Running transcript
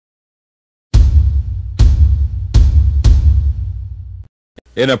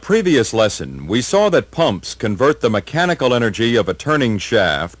In a previous lesson, we saw that pumps convert the mechanical energy of a turning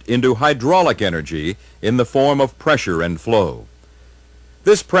shaft into hydraulic energy in the form of pressure and flow.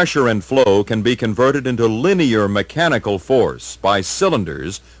 This pressure and flow can be converted into linear mechanical force by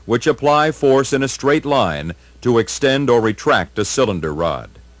cylinders which apply force in a straight line to extend or retract a cylinder rod.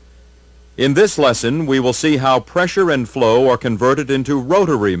 In this lesson, we will see how pressure and flow are converted into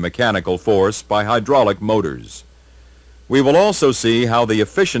rotary mechanical force by hydraulic motors. We will also see how the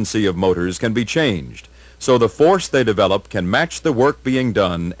efficiency of motors can be changed so the force they develop can match the work being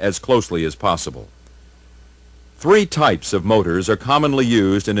done as closely as possible. Three types of motors are commonly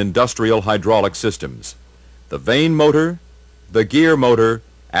used in industrial hydraulic systems: the vane motor, the gear motor,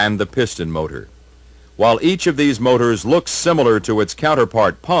 and the piston motor. While each of these motors looks similar to its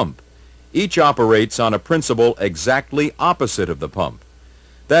counterpart pump, each operates on a principle exactly opposite of the pump.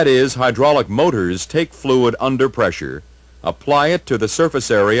 That is, hydraulic motors take fluid under pressure, apply it to the surface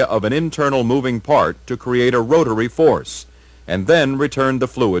area of an internal moving part to create a rotary force, and then return the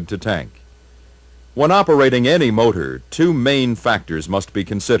fluid to tank. When operating any motor, two main factors must be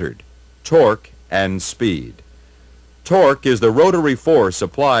considered: torque and speed. Torque is the rotary force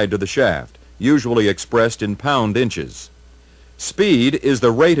applied to the shaft, usually expressed in pound-inches. Speed is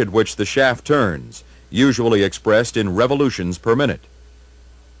the rate at which the shaft turns, usually expressed in revolutions per minute.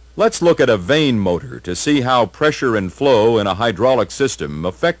 Let's look at a vane motor to see how pressure and flow in a hydraulic system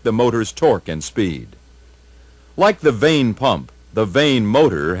affect the motor's torque and speed. Like the vane pump, the vane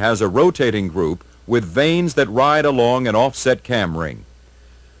motor has a rotating group with vanes that ride along an offset cam ring.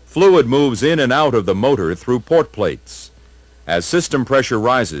 Fluid moves in and out of the motor through port plates. As system pressure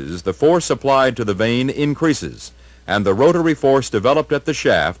rises, the force applied to the vane increases, and the rotary force developed at the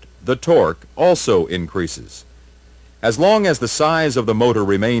shaft, the torque, also increases. As long as the size of the motor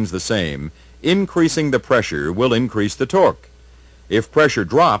remains the same, increasing the pressure will increase the torque. If pressure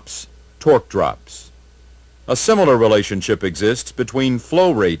drops, torque drops. A similar relationship exists between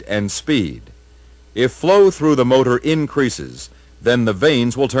flow rate and speed. If flow through the motor increases, then the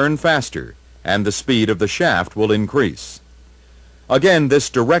vanes will turn faster, and the speed of the shaft will increase. Again, this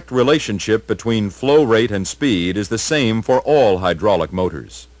direct relationship between flow rate and speed is the same for all hydraulic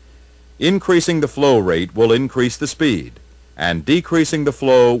motors. Increasing the flow rate will increase the speed, and decreasing the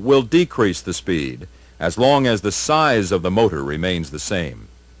flow will decrease the speed, as long as the size of the motor remains the same.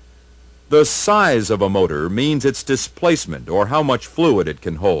 The size of a motor means its displacement, or how much fluid it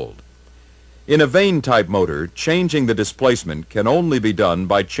can hold. In a vane-type motor, changing the displacement can only be done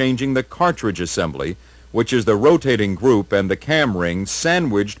by changing the cartridge assembly, which is the rotating group and the cam ring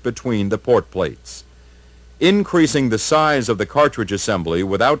sandwiched between the port plates. Increasing the size of the cartridge assembly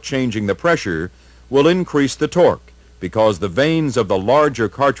without changing the pressure will increase the torque, because the vanes of the larger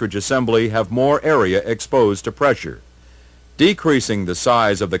cartridge assembly have more area exposed to pressure. Decreasing the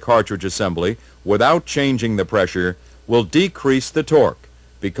size of the cartridge assembly without changing the pressure will decrease the torque,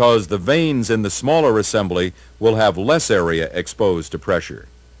 because the vanes in the smaller assembly will have less area exposed to pressure.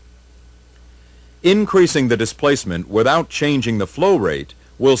 Increasing the displacement without changing the flow rate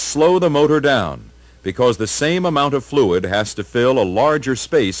will slow the motor down, because the same amount of fluid has to fill a larger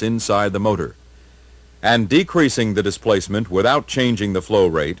space inside the motor. And decreasing the displacement without changing the flow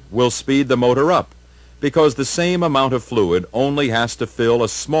rate will speed the motor up, because the same amount of fluid only has to fill a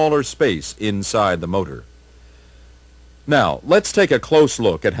smaller space inside the motor. Now, let's take a close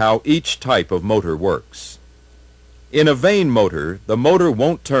look at how each type of motor works. In a vane motor, the motor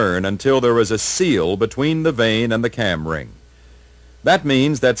won't turn until there is a seal between the vane and the cam ring. That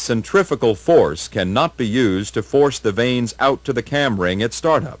means that centrifugal force cannot be used to force the vanes out to the cam ring at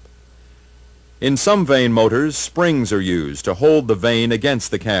startup. In some vane motors, springs are used to hold the vane against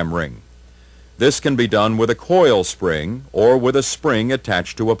the cam ring. This can be done with a coil spring or with a spring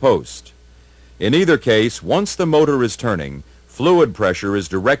attached to a post. In either case, once the motor is turning, fluid pressure is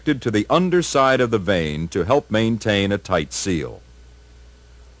directed to the underside of the vane to help maintain a tight seal.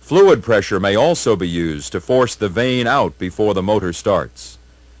 Fluid pressure may also be used to force the vane out before the motor starts.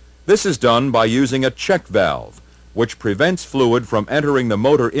 This is done by using a check valve, which prevents fluid from entering the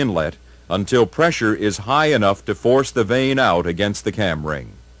motor inlet until pressure is high enough to force the vane out against the cam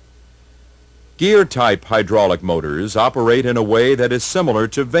ring. Gear-type hydraulic motors operate in a way that is similar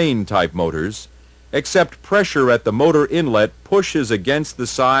to vane-type motors, except pressure at the motor inlet pushes against the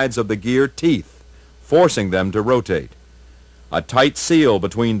sides of the gear teeth, forcing them to rotate. A tight seal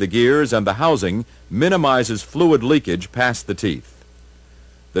between the gears and the housing minimizes fluid leakage past the teeth.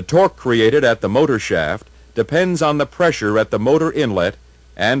 The torque created at the motor shaft depends on the pressure at the motor inlet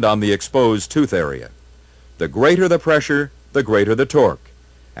and on the exposed tooth area. The greater the pressure, the greater the torque,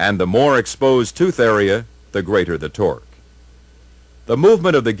 and the more exposed tooth area, the greater the torque. The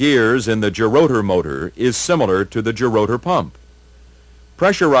movement of the gears in the gerotor motor is similar to the gerotor pump.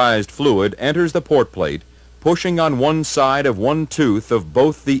 Pressurized fluid enters the port plate, pushing on one side of one tooth of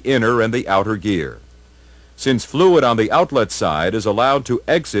both the inner and the outer gear. Since fluid on the outlet side is allowed to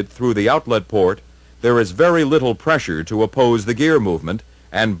exit through the outlet port, there is very little pressure to oppose the gear movement,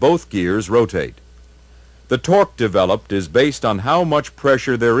 and both gears rotate. The torque developed is based on how much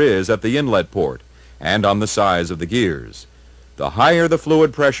pressure there is at the inlet port and on the size of the gears. The higher the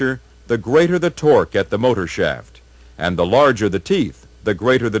fluid pressure, the greater the torque at the motor shaft, and the larger the teeth, the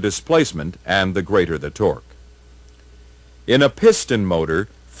greater the displacement and the greater the torque. In a piston motor,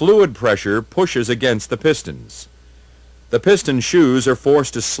 fluid pressure pushes against the pistons. The piston shoes are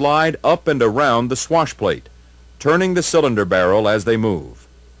forced to slide up and around the swash plate, turning the cylinder barrel as they move.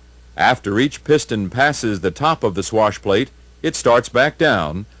 After each piston passes the top of the swash plate, it starts back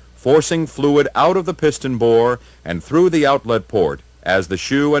down, forcing fluid out of the piston bore and through the outlet port as the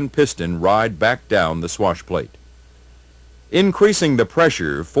shoe and piston ride back down the swash plate. Increasing the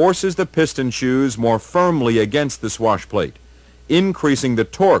pressure forces the piston shoes more firmly against the swash plate, increasing the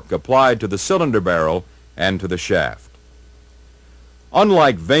torque applied to the cylinder barrel and to the shaft.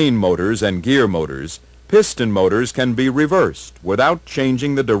 Unlike vane motors and gear motors, piston motors can be reversed without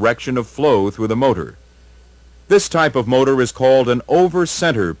changing the direction of flow through the motor. This type of motor is called an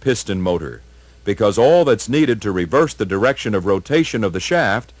over-center piston motor because all that's needed to reverse the direction of rotation of the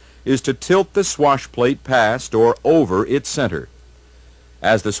shaft is to tilt the swash plate past or over its center.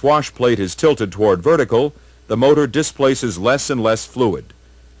 As the swash plate is tilted toward vertical, the motor displaces less and less fluid.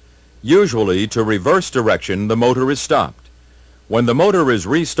 Usually, to reverse direction, the motor is stopped. When the motor is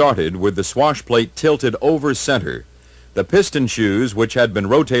restarted with the swash plate tilted over center, the piston shoes, which had been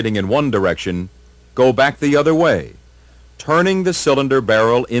rotating in one direction, go back the other way, turning the cylinder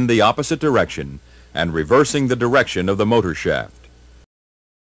barrel in the opposite direction and reversing the direction of the motor shaft.